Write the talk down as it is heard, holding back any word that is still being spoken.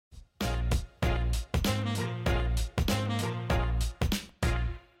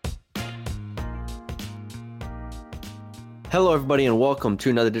Hello, everybody, and welcome to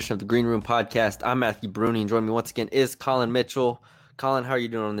another edition of the Green Room Podcast. I'm Matthew Bruni, and joining me once again is Colin Mitchell. Colin, how are you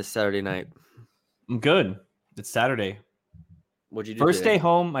doing on this Saturday night? I'm good. It's Saturday. What'd you do First today? day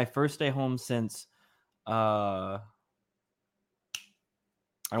home. My first day home since I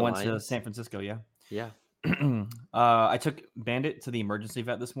went to Lions? San Francisco. Yeah. Yeah. I took Bandit to the emergency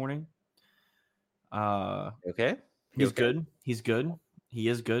vet this morning. Okay. He's good. He's good. He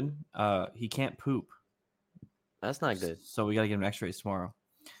is good. He can't poop. That's not good. So we got to get him X-rays tomorrow.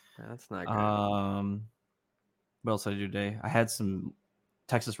 That's not good. What else did I do today? I had some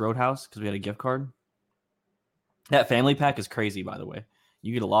Texas Roadhouse because we had a gift card. That family pack is crazy, by the way.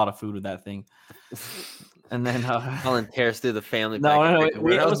 You get a lot of food with that thing. And then Colin tears through the family pack. No,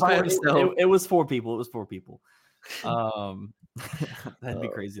 it was 4 people. It was 4 people. That'd be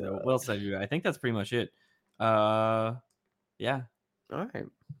crazy though. What else did I do? I think that's pretty much it. Yeah. All right.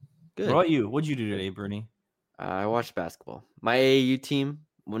 Good. What about you? What'd you do today, Bernie? I watched basketball. My AAU team,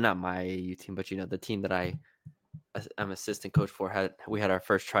 well, not my AAU team, but the team that I'm assistant coach for, we had our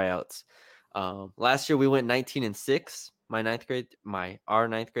first tryouts. Last year we went 19-6. Our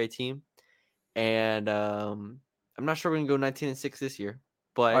ninth grade team, and I'm not sure we're gonna go 19-6 this year.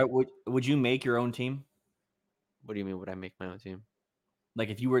 But all right, would you make your own team? What do you mean? Would I make my own team? Like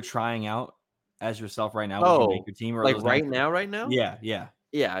if you were trying out as yourself right now, would you make your team? Or like right now? Yeah.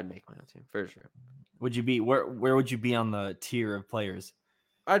 Yeah, I'd make my own team for sure. Would you be where would you be on the tier of players?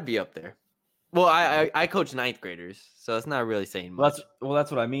 I'd be up there. Well, I coach ninth graders, so it's not really saying much. That's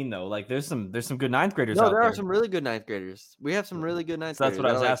what I mean though. Like there's some good ninth graders. No, there are some really good ninth graders. We have some really good ninth graders. That's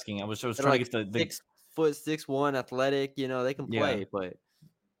what I was asking. I was trying to get the 6'1", athletic. They can play, but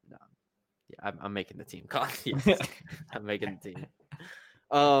no. Yeah, I'm making the team. Yes, I'm making the team.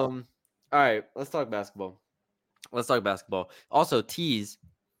 All right, let's talk basketball. Also, tease.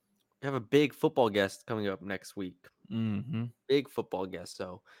 We have a big football guest coming up next week. Mm-hmm. Big football guest.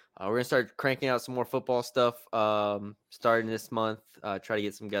 So we're going to start cranking out some more football stuff starting this month. Try to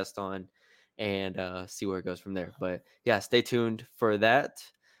get some guests on and see where it goes from there. But, yeah, stay tuned for that.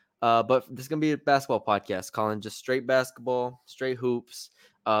 But this is going to be a basketball podcast, Colin. Just straight basketball, straight hoops,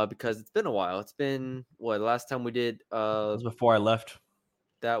 because it's been a while. It's been, the last time we did? It was before I left.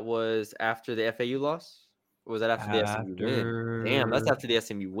 That was after the FAU loss? Or was that after the SMU win? Damn, that's after the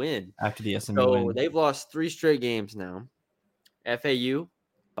SMU win. After the SMU win. So they've lost 3 straight games now. FAU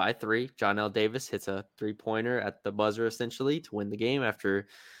by 3. John L. Davis hits a 3-pointer at the buzzer essentially to win the game after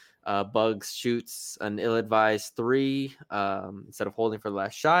Bugs shoots an ill-advised 3 instead of holding for the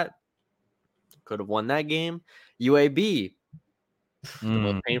last shot. Could have won that game. UAB, the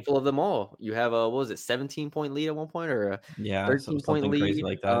most painful of them all. You have a 17-point lead at one point or a 13-point lead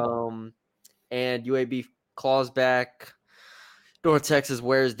like that. And UAB claws back. North Texas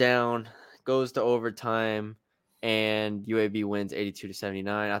wears down, goes to overtime, and UAB wins 82-79.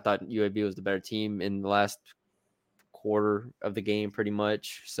 I thought UAB was the better team in the last quarter of the game pretty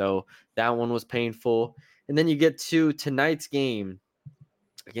much. So that one was painful. And then you get to tonight's game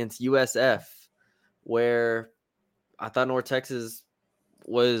against USF, where I thought North Texas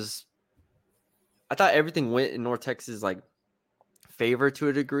I thought everything went in North Texas favor to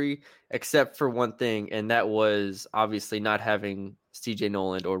a degree, except for one thing, and that was obviously not having CJ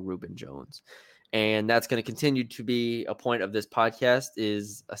Noland or Reuben Jones. And that's going to continue to be a point of this podcast,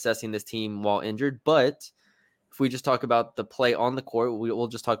 is assessing this team while injured. But if we just talk about the play on the court, we'll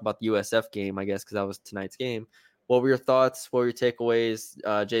just talk about the USF game, I guess, because that was tonight's game. What were your thoughts? What were your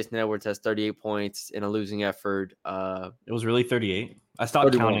takeaways? Jason Edwards has 38 points in a losing effort. It was really 38. I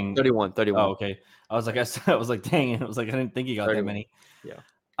stopped 31, counting. 31. Oh, okay. I was like, dang it. I was like, I didn't think he got 31. that many.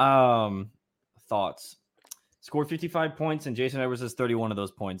 Yeah. Thoughts. Scored 55 points, and Jason Edwards has 31 of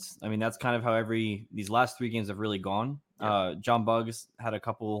those points. I mean, that's kind of how these last 3 games have really gone. Yeah. John Bugs had a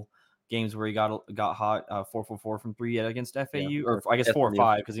couple games where he got hot, 4-for-4 from 3 against FAU, or I guess 4 or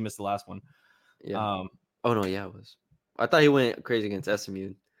 5 because he missed the last one. Yeah. It was. I thought he went crazy against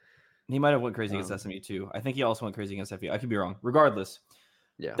SMU. He might have went crazy against SMU too. I think he also went crazy against FAU. I could be wrong. Regardless,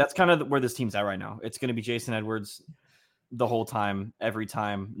 yeah, that's kind of where this team's at right now. It's going to be Jason Edwards the whole time, every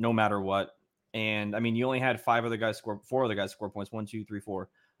time, no matter what. And I mean, you only had 4 other guys score points. 1, 2, 3, 4.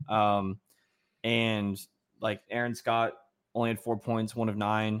 And like Aaron Scott only had 4 points, 1 of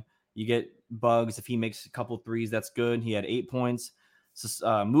 9. You get Bugs. If he makes a couple threes, that's good. He had 8 points. So,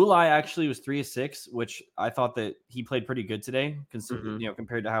 Mulai actually was 3 of 6, which I thought that he played pretty good today,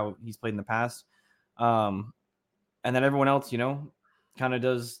 compared to how he's played in the past. And then everyone else, kind of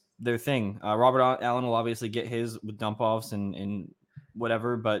does their thing. Robert Allen will obviously get his with dump offs and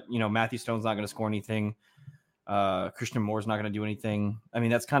whatever, but Matthew Stone's not going to score anything. Christian Moore's not going to do anything. I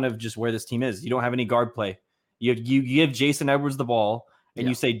mean, that's kind of just where this team is. You don't have any guard play. You give Jason Edwards the ball and Yeah.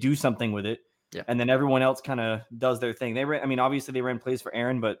 you say do something with it. Yeah. And then everyone else kind of does their thing. Obviously they ran plays for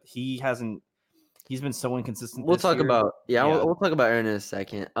Aaron, but he's been so inconsistent. We'll this talk year. about we'll talk about Aaron in a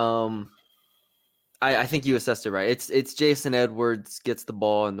second. I think you assessed it right. It's Jason Edwards gets the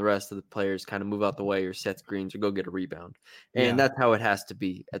ball and the rest of the players kind of move out the way or set screens or go get a rebound. And that's how it has to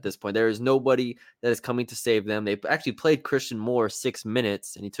be at this point. There is nobody that is coming to save them. They actually played Christian Moore 6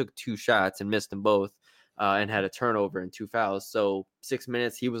 minutes and he took 2 shots and missed them both and had a turnover and 2 fouls. So 6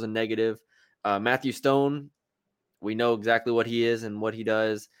 minutes, he was a negative. Matthew Stone, we know exactly what he is and what he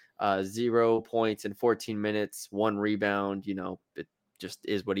does. 0 points in 14 minutes, 1 rebound. It just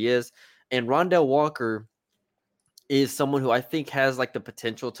is what he is. And Rondell Walker is someone who I think has like the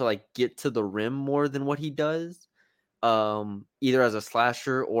potential to like get to the rim more than what he does, either as a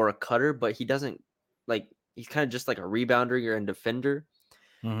slasher or a cutter. But he doesn't he's kind of just like a rebounder and defender,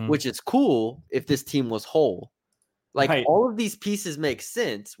 which is cool if this team was whole. All of these pieces make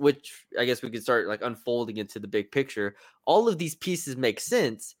sense, which I guess we could start like unfolding into the big picture. All of these pieces make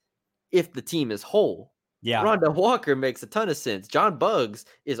sense if the team is whole. Yeah. Rondell Walker makes a ton of sense. John Buggs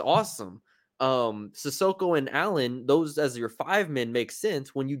is awesome. Sissoko and Allen, those as your 5 men make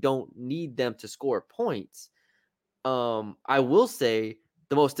sense when you don't need them to score points. I will say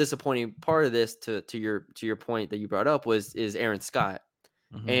the most disappointing part of this to your point that you brought up is Aaron Scott.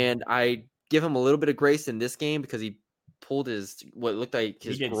 And I give him a little bit of grace in this game because he pulled what looked like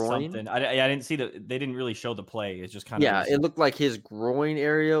his groin. Something. I didn't see they didn't really show the play. It's just kind of it looked like his groin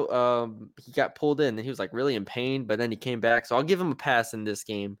area. He got pulled in and he was like really in pain, but then he came back. So I'll give him a pass in this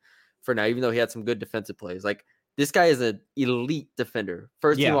game for now, even though he had some good defensive plays. Like this guy is an elite defender,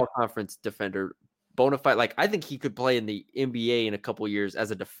 first team all conference defender, bona fide. I think he could play in the NBA in a couple of years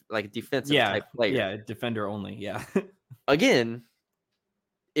as a defensive type player. Yeah, defender only. Yeah. Again,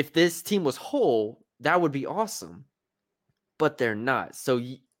 if this team was whole, that would be awesome. But they're not. So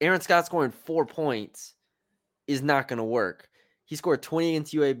Aaron Scott scoring 4 points is not going to work. He scored 20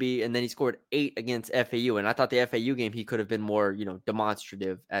 against UAB, and then he scored 8 against FAU. And I thought the FAU game, he could have been more,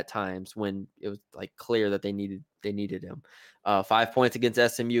 demonstrative at times when it was clear that they needed him. 5 points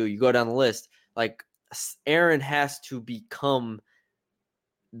against SMU. You go down the list. Aaron has to become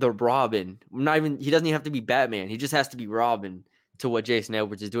the Robin. He doesn't even have to be Batman. He just has to be Robin to what Jason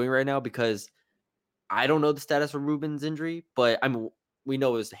Edwards is doing right now, because I don't know the status of Ruben's injury, but we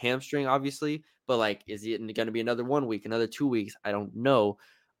know it was a hamstring, obviously. But is it going to be another 1 week, another 2 weeks? I don't know.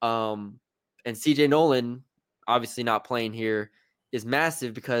 And CJ Nolan, obviously not playing here, is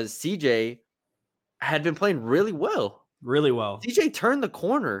massive because CJ had been playing really well. Really well. CJ turned the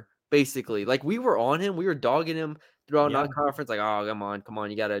corner, basically. We were on him. We were dogging him throughout non-conference. Oh, come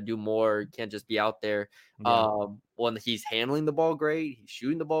on. You got to do more. You can't just be out there. Yeah. He's handling the ball great. He's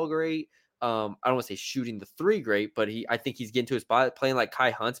shooting the ball great. I don't want to say shooting the 3 great, but I think he's getting to his spot, playing like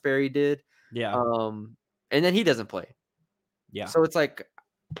Kai Huntsberry did. Yeah. And then he doesn't play. Yeah. So it's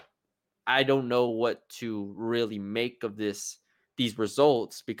I don't know what to really make of these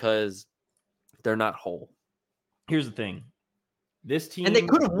results because they're not whole. Here's the thing. This team, and they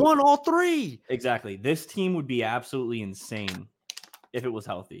could have won all 3. Exactly. This team would be absolutely insane if it was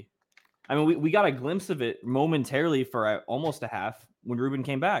healthy. I mean, we got a glimpse of it momentarily for almost a half when Ruben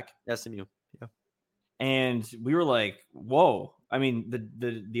came back. SMU. Yeah. And we were like, whoa. I mean,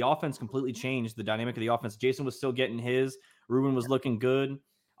 the offense completely changed the dynamic of the offense. Jason was still getting his. Ruben was looking good.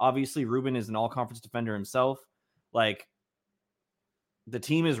 Obviously, Ruben is an all-conference defender himself. The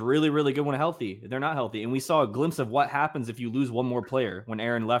team is really, really good when healthy. They're not healthy. And we saw a glimpse of what happens if you lose one more player when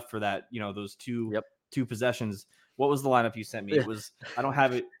Aaron left for that, those two possessions. What was the lineup you sent me? It was, I don't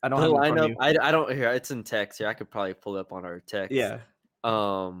have it. I don't have the lineup. I don't here. It's in text here. I could probably pull it up on our text. Yeah.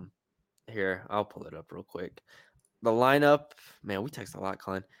 Here, I'll pull it up real quick. The lineup, man, we text a lot,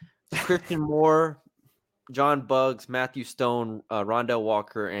 Colin. Christian Moore, John Buggs, Matthew Stone, Rondell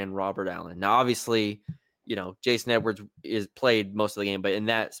Walker, and Robert Allen. Now, obviously, Jason Edwards is played most of the game, but in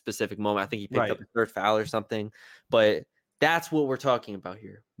that specific moment, I think he picked up his 3rd foul or something. But that's what we're talking about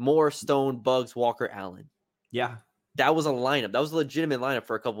here. Moore, Stone, Buggs, Walker, Allen. Yeah. That was a lineup. That was a legitimate lineup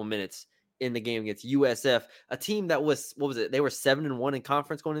for a couple of minutes in the game against USF, a team that was, what was it? They were 7-1 in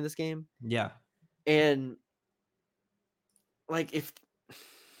conference going into this game. Yeah. And if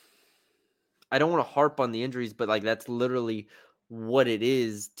I don't want to harp on the injuries, but that's literally what it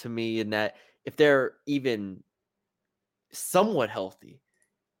is to me. And that if they're even somewhat healthy,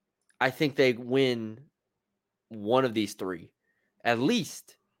 I think they win one of these 3 at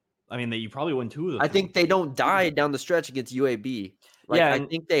least. I mean, you probably win 2 of them. I think they don't die down the stretch against UAB. I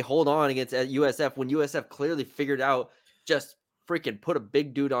think they hold on against USF when USF clearly figured out just freaking put a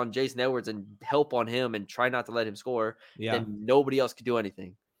big dude on Jason Edwards and help on him and try not to let him score, Yeah. then nobody else could do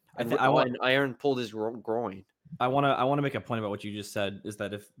anything. And Aaron pulled his groin. I want to make a point about what you just said, is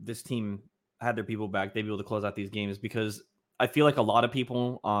that if this team had their people back, they'd be able to close out these games, because I feel like a lot of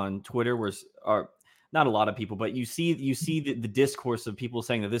people on Twitter are not a lot of people, but you see the discourse of people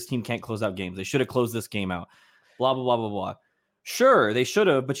saying that this team can't close out games. They should have closed this game out. Blah, blah, blah, blah, blah. Sure, they should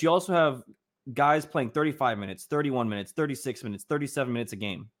have, but you also have guys playing 35 minutes, 31 minutes, 36 minutes, 37 minutes a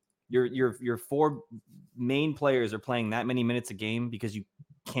game. Your four main players are playing that many minutes a game because you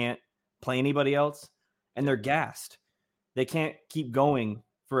can't play anybody else, and they're gassed. They can't keep going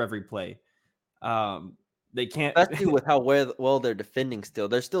for every play. They can't, especially with how well they're defending. Still,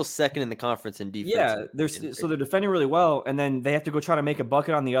 they're still second in the conference in defense. Yeah, they're defending really well, and then they have to go try to make a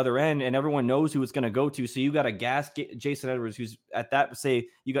bucket on the other end, and everyone knows who it's going to go to. So you got to gas Jason Edwards, who's at that, say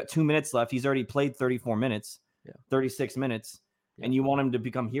you got 2 minutes left. He's already played 34 minutes, 36 minutes, and you want him to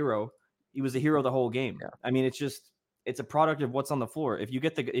become hero. He was a hero the whole game. Yeah. I mean, it's a product of what's on the floor. If you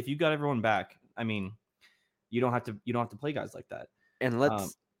got everyone back, I mean, you don't have to play guys like that. And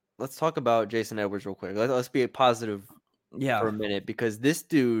let's talk about Jason Edwards real quick. Let's be positive for a minute, because this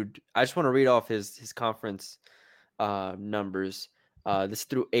dude, I just want to read off his conference numbers. This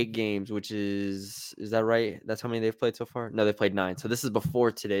through 8 games, which is that right? That's how many they've played so far? No, they played 9. So this is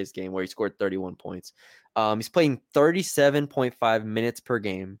before today's game where he scored 31 points. He's playing 37.5 minutes per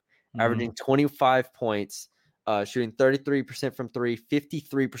game, averaging 25 points, shooting 33% from 3,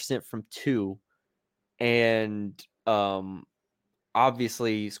 53% from 2, and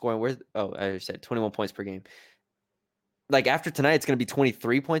obviously scoring I said 21 points per game. Like after tonight, it's going to be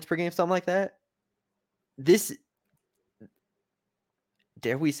 23 points per game, something like that. This,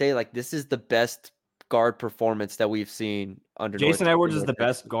 dare we say, like, this is the best guard performance that we've seen under Jason Edwards is the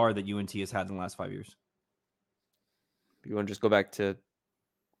best guard that UNT has had in the last 5 years. You want to just go back to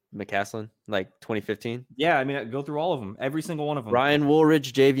McCaslin, like 2015? Yeah, I mean, go through all of them, every single one of them. Ryan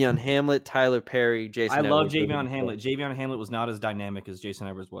Woolridge, Javion Hamlet, Tyler Perry, Jason Edwards. I love Javion Hamlet. Javion Hamlet was not as dynamic as Jason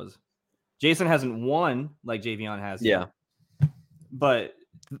Edwards was. Jason hasn't won like Javion has. Yeah. But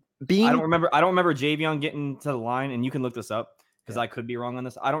I don't remember Javion getting to the line, and you can look this up because I could be wrong on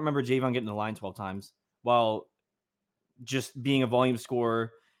this. I don't remember Javion getting to the line 12 times while just being a volume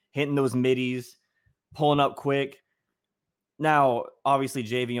scorer, hitting those middies, pulling up quick. Now, obviously,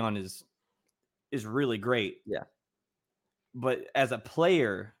 Javion is really great. Yeah. But as a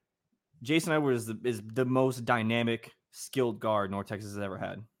player, Jason Edwards is the most dynamic, skilled guard North Texas has ever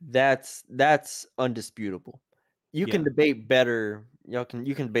had. That's undisputable. You can debate better. You can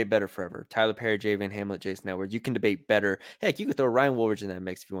debate better forever. Tyler Perry, Javion Hamlet, Jason Edwards. You can debate better. Heck, you could throw Ryan Woolridge in that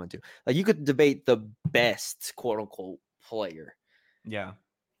mix if you want to. Like, you could debate the best quote unquote player. Yeah.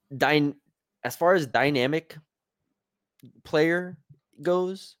 As far as dynamic player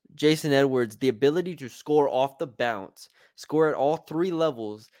goes, Jason Edwards, the ability to score off the bounce, score at all 3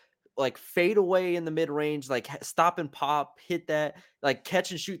 levels, like fade away in the mid range, like stop and pop, hit that, like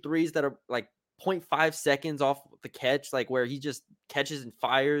catch and shoot threes that are like 0.5 seconds off the catch, like where he just catches and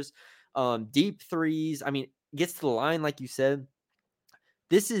fires, deep threes. I mean, gets to the line, like you said.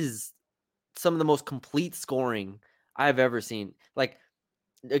 This is some of the most complete scoring I've ever seen. Like,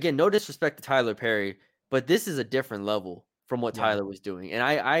 again, no disrespect to Tyler Perry, but this is a different level from what Tyler was doing. And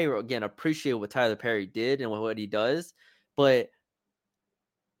I again, appreciate what Tyler Perry did and what he does. But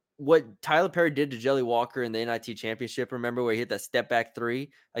what Tyler Perry did to Jelly Walker in the NIT championship, remember where he hit that step back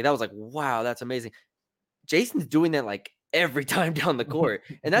 3? Like, that was like, wow, that's amazing. Jason's doing that like every time down the court.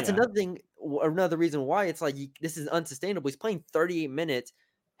 And that's another reason why it's like, this is unsustainable. He's playing 38 minutes,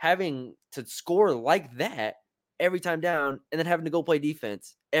 having to score like that every time down, and then having to go play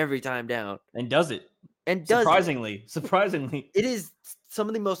defense every time down. And does it. And does surprisingly. It is some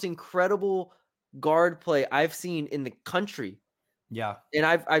of the most incredible guard play I've seen in the country. Yeah. And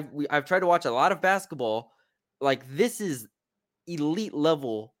I've tried to watch a lot of basketball. Like, this is elite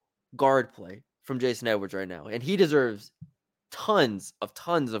level guard play from Jason Edwards right now. And he deserves tons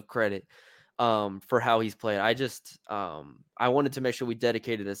of credit for how he's played. I wanted to make sure we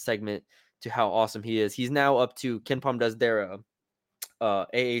dedicated a segment to how awesome he is. He's now up to KenPom does their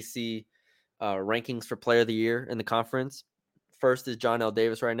AAC rankings for player of the year in the conference. First is John L.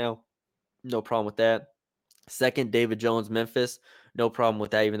 Davis right now. No problem with that. Second, David Jones, Memphis. No problem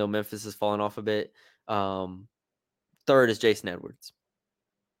with that, even though Memphis has fallen off a bit. Third is Jason Edwards.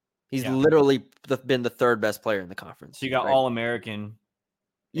 He's literally been the third best player in the conference. So you got All-American.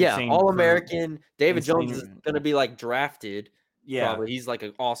 Yeah, All-American. David Jones is going to be like drafted. Yeah. Probably. He's like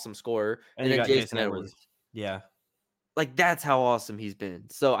an awesome scorer. And then Jason Edwards. Yeah. like that's how awesome he's been.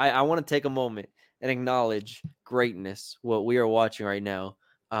 So I want to take a moment and acknowledge greatness, what we are watching right now.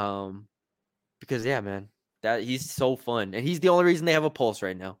 Because yeah, man, that he's so fun, and he's the only reason they have a pulse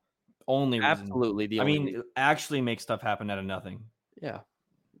right now. Only reason. Absolutely the I only mean, reason. actually make stuff happen out of nothing. Yeah,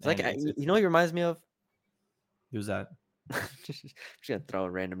 it's like And it's you know what he reminds me of. who's that? just gonna throw a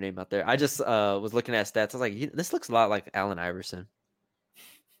random name out there. I just was looking at stats. I was like, this looks a lot like Allen Iverson.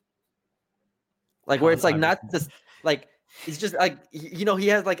 Like where it's like not just like it's just like he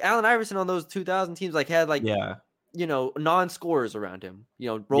has like Allen Iverson on those 2000 teams like had like Yeah. non-scorers around him.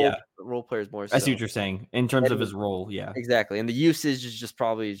 Role players more so. I see what you're saying in terms of his role. Yeah, exactly. And the usage is just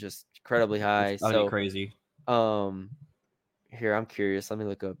probably just incredibly high. So crazy. Here I'm curious. Let me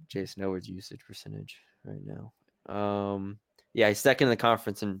look up Jason Edwards' usage percentage right now. Yeah, he's second in the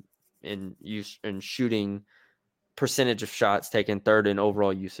conference in shooting percentage of shots taken, third in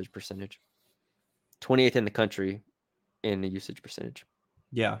overall usage percentage, 28th in the country in the usage percentage.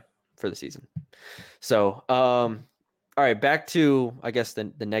 Yeah, for the season. So, all right, back to I guess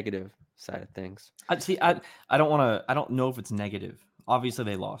the negative side of things. I don't know if it's negative. Obviously,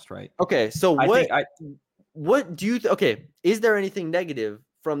 they lost, right? Okay, so what do you? Okay, is there anything negative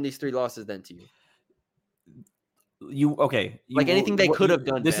from these 3 losses then to you? Like anything they could have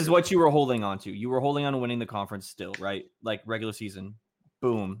done. This is what you were holding on to. You were holding on to winning the conference still, right? Like regular season.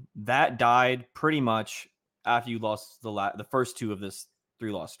 Boom. That died pretty much after you lost the first 2 of this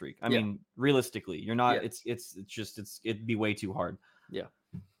 3-loss streak. I mean, realistically, you're not. Yeah. It'd be way too hard. Yeah.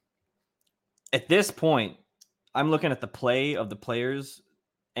 At this point, I'm looking at the play of the players,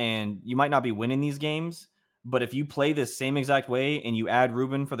 and you might not be winning these games. But if you play this same exact way and you add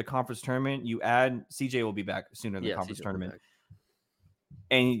Ruben for the conference tournament, you add CJ will be back sooner in the conference tournament,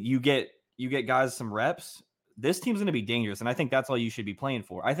 and you get guys some reps. This team's going to be dangerous, and I think that's all you should be playing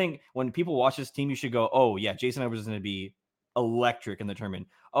for. I think when people watch this team, you should go, "Oh yeah, Jason Edwards is going to be electric in the tournament.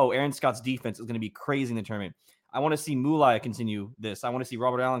 Oh, Aaron Scott's defense is going to be crazy in the tournament. I want to see Mulai continue this. I want to see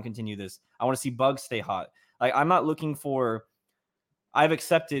Robert Allen continue this. I want to see Bugs stay hot." Like I'm not looking for. I've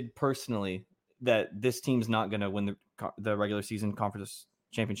accepted personally that this team's not going to win the regular season conference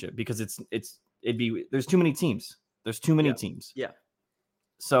championship because there's too many teams. There's too many teams. Yeah.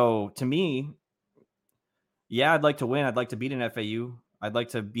 So to me, yeah, I'd like to win. I'd like to beat an FAU. I'd like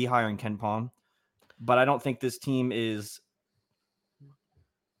to be higher in KenPom, but I don't think this team is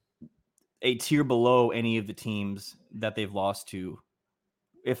a tier below any of the teams that they've lost to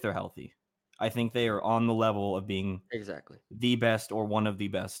if they're healthy. I think they are on the level of being exactly the best or one of the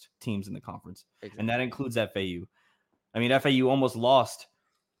best teams in the conference. Exactly. And that includes FAU. I mean, FAU almost lost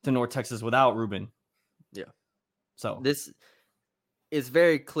to North Texas without Ruben. Yeah. So this is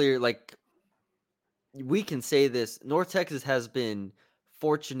very clear. Like we can say this, North Texas has been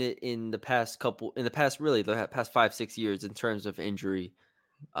fortunate in the past 5-6 years in terms of injury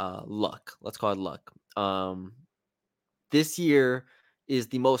luck. Let's call it luck. This year is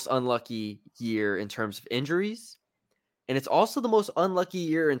the most unlucky year in terms of injuries, and it's also the most unlucky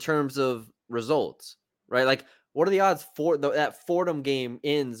year in terms of results, right? Like, what are the odds for that Fordham game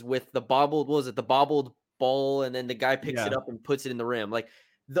ends with the bobbled ball, and then the guy picks it up and puts it in the rim? Like,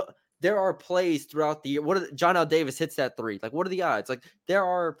 there are plays throughout the year. John L. Davis hits that 3. Like, what are the odds? Like, there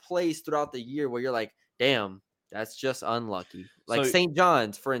are plays throughout the year where you're like, damn, that's just unlucky. Like St.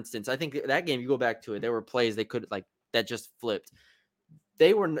 John's, for instance. I think that game, you go back to it, there were plays they could that just flipped.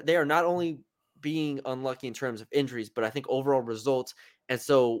 They are not only being unlucky in terms of injuries, but I think overall results. And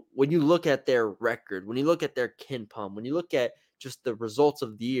so when you look at their record, when you look at their KenPom, when you look at just the results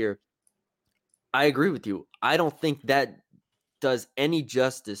of the year, I agree with you. I don't think that does any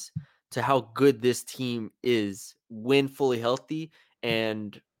justice to how good this team is when fully healthy.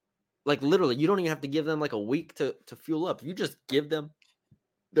 And like literally, you don't even have to give them like a week to fuel up. You just give them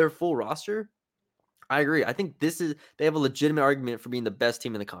their full roster. I agree. I think they have a legitimate argument for being the best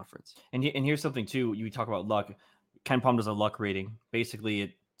team in the conference. And here's something too. You talk about luck. KenPom does a luck rating. Basically,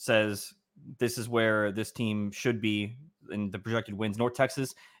 it says this is where this team should be in the projected wins. North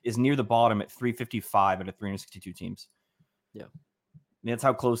Texas is near the bottom at 355 out of 362 teams. Yeah, that's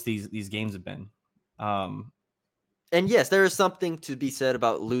how close these games have been. And yes, there is something to be said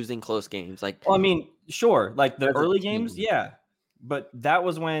about losing close games. Like, well, I mean, sure, like the early games, yeah, but that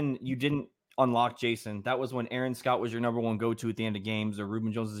was when you didn't unlock Jason. That was when Aaron Scott was your number 1 go-to at the end of games, or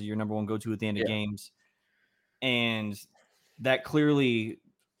Ruben Jones is your number 1 go-to at the end of games. And that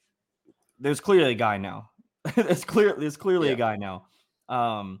there's clearly a guy now. there's clearly a guy now.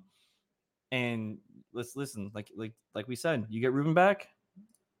 And let's listen, like we said, you get Ruben back,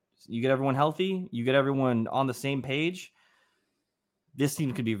 you get everyone healthy, you get everyone on the same page. This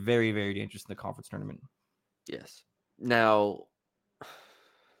team could be very, very dangerous in the conference tournament. Yes. Now,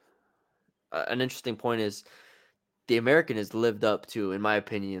 an interesting point is the American has lived up to, in my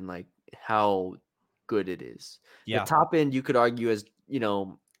opinion, like how good it is. The Yeah. top end, you could argue, as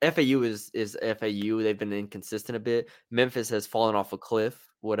FAU is FAU. They've been inconsistent a bit. Memphis has fallen off a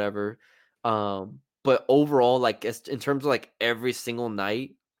cliff, whatever. But overall, like in terms of like every single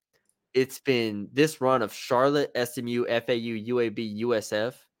night, it's been this run of Charlotte, SMU, FAU, UAB,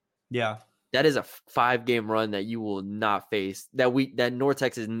 USF. Yeah. That is a 5-game run that you will not face, that North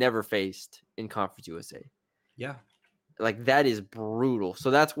Texas never faced in Conference USA. Yeah. Like that is brutal.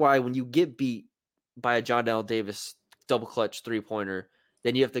 So that's why when you get beat by a John Dell Davis double clutch 3-pointer,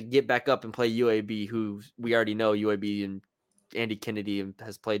 then you have to get back up and play UAB, who we already know UAB and Andy Kennedy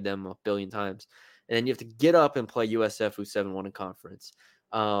has played them a billion times. And then you have to get up and play USF, who's 7-1 in conference.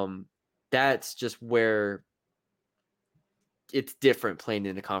 That's just where it's different playing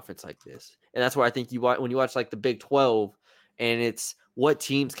in a conference like this. And that's why I think when you watch like the Big 12 and it's what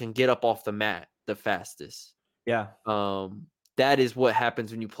teams can get up off the mat the fastest. Yeah. That is what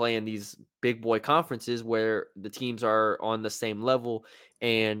happens when you play in these big boy conferences where the teams are on the same level.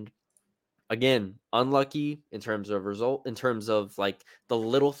 And again, unlucky in terms of result, in terms of like the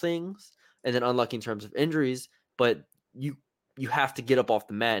little things, and then unlucky in terms of injuries. But you have to get up off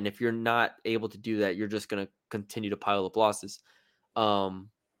the mat. And if you're not able to do that, you're just going to continue to pile up losses. But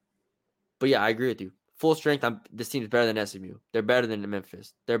yeah, I agree with you. Full strength. This team is better than SMU. They're better than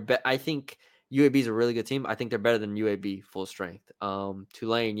Memphis. I think UAB is a really good team. I think they're better than UAB full strength.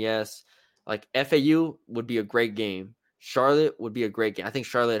 Tulane, yes. Like FAU would be a great game. Charlotte would be a great game. I think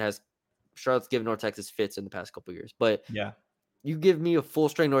Charlotte's given North Texas fits in the past couple of years. But Yeah. you give me a full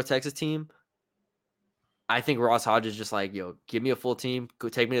strength North Texas team, I think Ross Hodges just like, yo, give me a full team. Go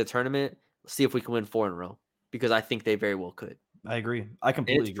take me to the tournament. See if we can win 4 in a row. Because I think they very well could. I agree. I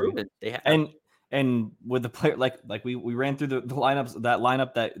completely agree. Proven. They have. And with the player, like we ran through the lineups,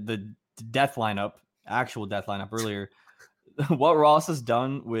 that the death lineup, actual death lineup earlier. What Ross has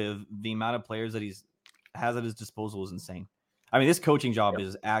done with the amount of players that has at his disposal is insane. I mean, this coaching job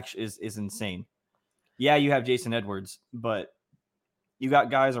is insane. Yeah, you have Jason Edwards, but you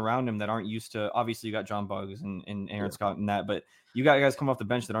got guys around him that aren't used to. Obviously, you got John Buggs and Aaron Scott and that, but you got guys come off the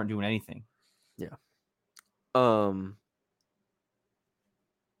bench that aren't doing anything. Yeah.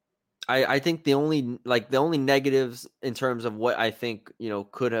 I think the only negatives in terms of what I think,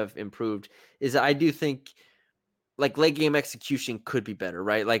 could have improved is I do think like late game execution could be better,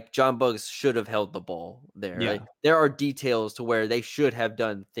 right? Like John Buggs should have held the ball there. Yeah. Like, there are details to where they should have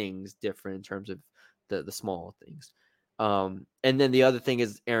done things different in terms of the small things. And then the other thing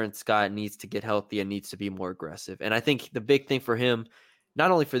is Aaron Scott needs to get healthy and needs to be more aggressive. And I think the big thing for him, not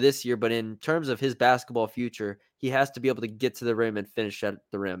only for this year, but in terms of his basketball future, he has to be able to get to the rim and finish at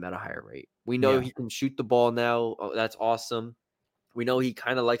the rim at a higher rate. We know he can shoot the ball now. Oh, that's awesome. We know he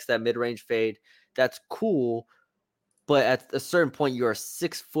kind of likes that mid-range fade. That's cool. But at a certain point, you are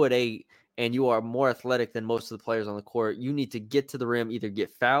 6'8" and you are more athletic than most of the players on the court. You need to get to the rim, either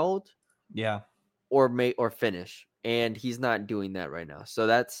get fouled, or finish. And he's not doing that right now. So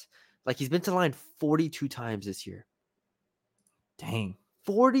that's like he's been to the line 42 times this year. Dang.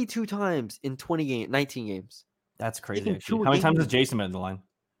 42 times in 19 games. That's crazy. How many times has Jason been in the line?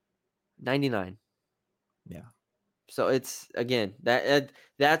 99. Yeah. So it's, again,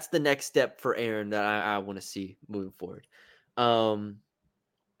 that's the next step for Aaron that I want to see moving forward.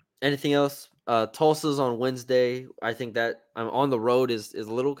 Anything else? Tulsa's on Wednesday. I think that I'm on the road is a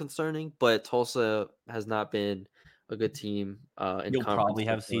little concerning, but Tulsa has not been a good team. You'll probably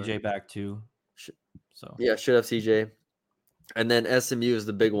have CJ back too. So yeah, should have CJ. And then SMU is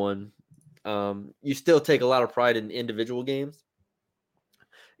the big one. You still take a lot of pride in individual games,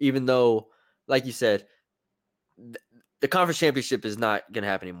 even though, like you said, the conference championship is not going to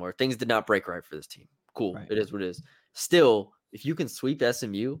happen anymore. Things did not break right for this team. Cool. Right. It is what it is. Still, if you can sweep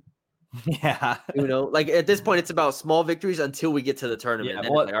SMU, yeah, like at this point, it's about small victories until we get to the tournament. Yeah,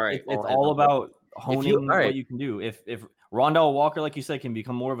 well, it's like, all right, it's all about honing what you can do. If Rondell Walker, like you said, can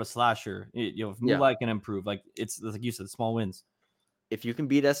become more of a slasher, if Mulai can improve, like it's like you said, small wins. If you can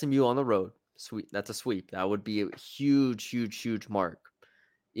beat SMU on the road, sweet, that's a sweep. That would be a huge, huge, huge mark.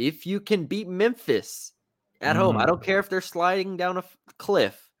 If you can beat Memphis at home, I don't care if they're sliding down a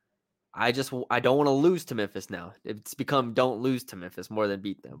cliff. I don't want to lose to Memphis now. It's become don't lose to Memphis more than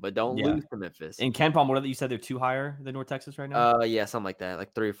beat them, but don't lose to Memphis. And KenPom, what you said they're 2 higher than North Texas right now? Yeah, something like that,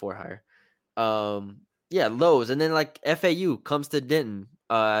 like 3 or 4 higher. Yeah, lows, and then like FAU comes to Denton,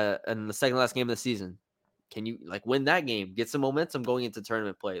 in the second last game of the season. Can you like win that game? Get some momentum going into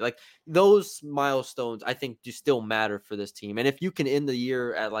tournament play. Like those milestones, I think, do still matter for this team. And if you can end the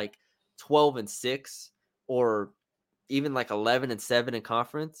year at like 12-6 or even like 11-7 in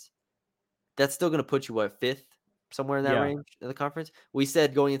conference, that's still going to put you fifth, somewhere in that range in the conference. We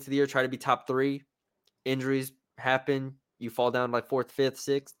said going into the year, try to be top 3. Injuries happen, you fall down like 4th, 5th,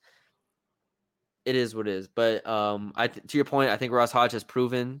 6th. It is what it is. But to your point, I think Ross Hodge has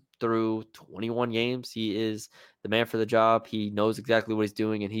proven through 21 games he is the man for the job. He knows exactly what he's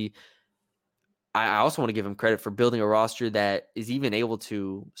doing, and I also want to give him credit for building a roster that is even able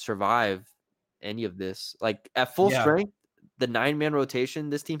to survive any of this. Like at full strength, the 9-man rotation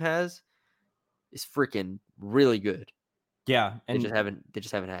this team has is freaking really good. Yeah, and they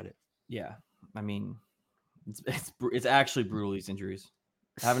just haven't had it. Yeah, I mean, it's actually brutal, these injuries.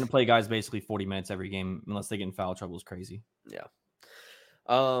 Having to play guys basically 40 minutes every game unless they get in foul trouble is crazy. Yeah.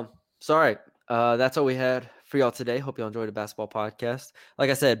 So all right. That's all we had for y'all today. Hope y'all enjoyed the basketball podcast. Like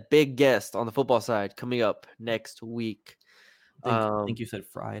I said, big guest on the football side coming up next week. I think you said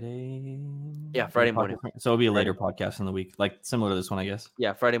Friday. Yeah, Friday morning. So it'll be a later podcast in the week, like similar to this one, I guess.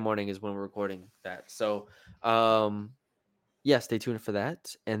 Yeah, Friday morning is when we're recording that. So, yeah, stay tuned for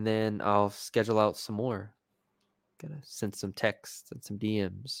that, and then I'll schedule out some more. Gotta send some texts and some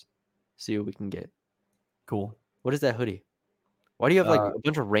DMs, see what we can get. Cool. What is that hoodie? Why do you have like a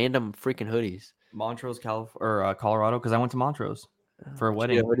bunch of random freaking hoodies? Montrose, Colorado, because I went to Montrose for a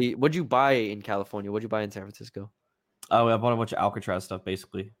wedding. What'd you buy in California? What'd you buy in San Francisco? Oh, I bought a bunch of Alcatraz stuff,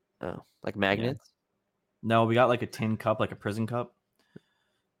 basically. Oh, like magnets? Yeah. No, we got like a tin cup, like a prison cup.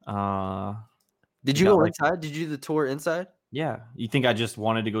 Did you go inside? Did you do the tour inside? Yeah. You think I just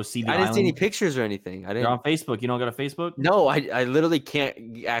wanted to go see the I didn't see any pictures or anything. You're on Facebook. You don't go to Facebook? No, I literally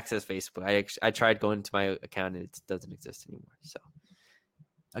can't access Facebook. I tried going to my account and it doesn't exist anymore. So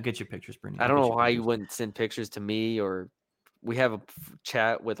I'll get you pictures, Brittany. I don't know why you wouldn't send pictures to me, or we have a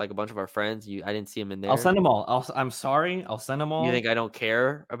chat with like a bunch of our friends. I didn't see them in there. I'll send them all. I'm sorry. I'll send them all. You think I don't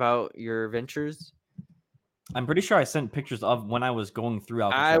care about your ventures? I'm pretty sure I sent pictures of when I was going through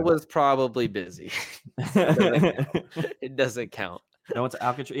Alcatraz. I was probably busy. It doesn't count. No, it's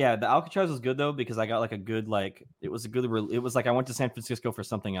Alcatraz. Yeah, the Alcatraz was good though because I got like a good it was like I went to San Francisco for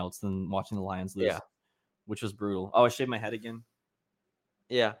something else than watching the Lions lose. Yeah, which was brutal. Oh, I shaved my head again.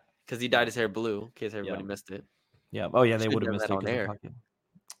 Yeah, because he dyed his hair blue in case everybody missed it. Yeah. Oh yeah, they would have missed it on air.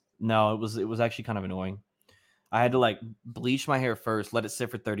 No, it was actually kind of annoying. I had to like bleach my hair first, let it sit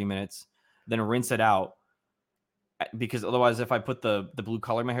for 30 minutes, then rinse it out. Because otherwise, if I put the blue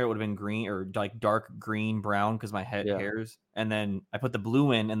color in my hair, it would have been green or like dark green, brown because my hairs. And then I put the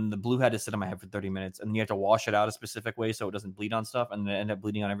blue in, and the blue had to sit on my head for 30 minutes. And you have to wash it out a specific way so it doesn't bleed on stuff, and then end up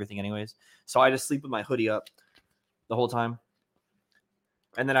bleeding on everything anyways. So I just sleep with my hoodie up the whole time.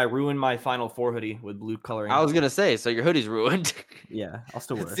 And then I ruined my Final Four hoodie with blue coloring. I was gonna say, so your hoodie's ruined. Yeah, I'll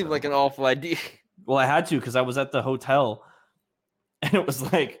still wear it. Seemed like an awful idea. Well, I had to because I was at the hotel, and it was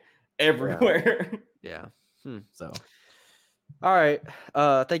like everywhere. Yeah. So, all right.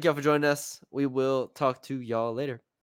 Thank y'all for joining us. We will talk to y'all later.